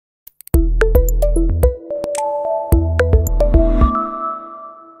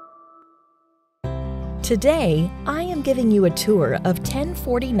Today, I am giving you a tour of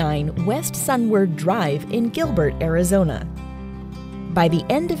 1049 West Sunward Drive in Gilbert, Arizona. By the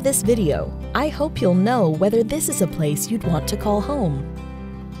end of this video, I hope you'll know whether this is a place you'd want to call home.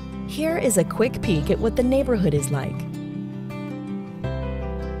 Here is a quick peek at what the neighborhood is like.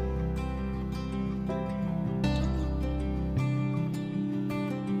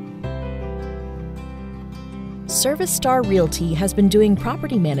 Star Realty has been doing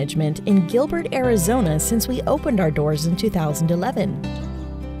property management in Gilbert, Arizona since we opened our doors in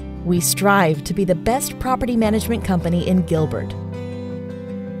 2011. We strive to be the best property management company in Gilbert.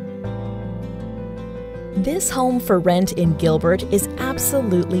 This home for rent in Gilbert is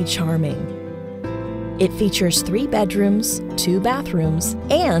absolutely charming. It features 3 bedrooms, 2 bathrooms,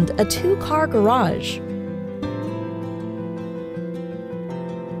 and a 2-car garage.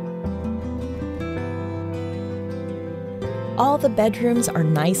 All the bedrooms are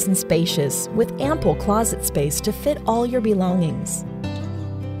nice and spacious, with ample closet space to fit all your belongings.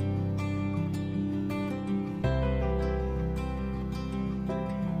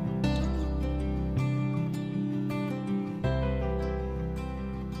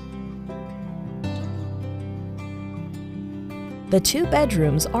 The 2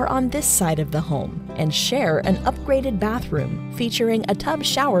 bedrooms are on this side of the home and share an upgraded bathroom featuring a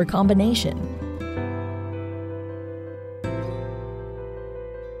tub-shower combination.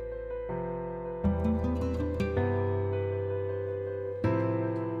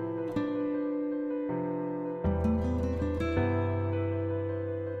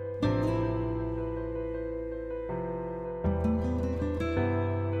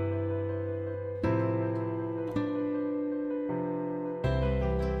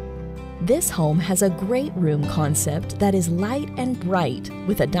 This home has a great room concept that is light and bright,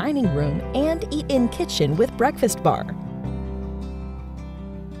 with a dining room and eat-in kitchen with breakfast bar.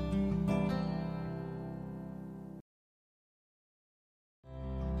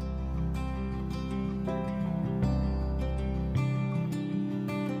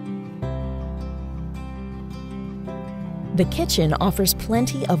 The kitchen offers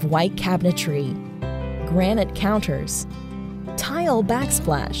plenty of white cabinetry, granite counters, tile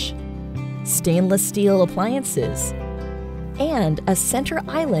backsplash, stainless steel appliances, and a center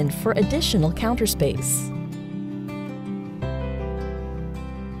island for additional counter space.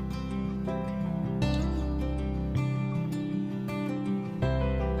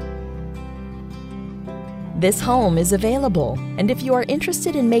 This home is available, and if you are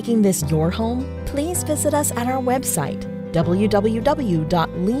interested in making this your home, please visit us at our website,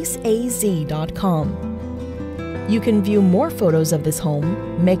 www.leaseaz.com. You can view more photos of this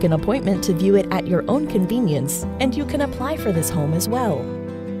home, make an appointment to view it at your own convenience, and you can apply for this home as well.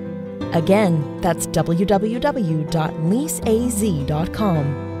 Again, that's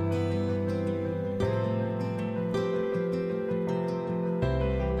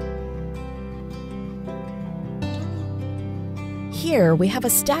Here we have a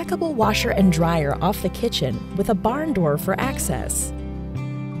stackable washer and dryer off the kitchen with a barn door for access.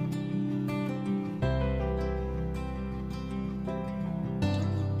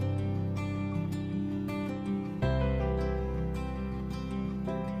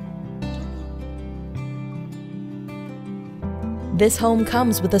 This home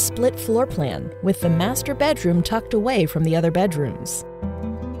comes with a split floor plan, with the master bedroom tucked away from the other bedrooms.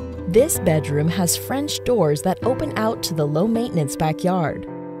 This bedroom has French doors that open out to the low-maintenance backyard.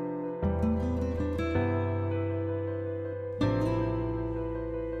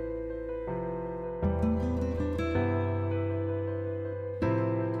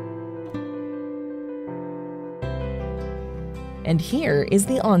 And here is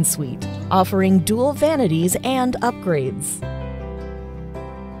the ensuite, offering dual vanities and upgrades.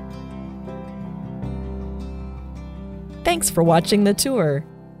 Thanks for watching the tour.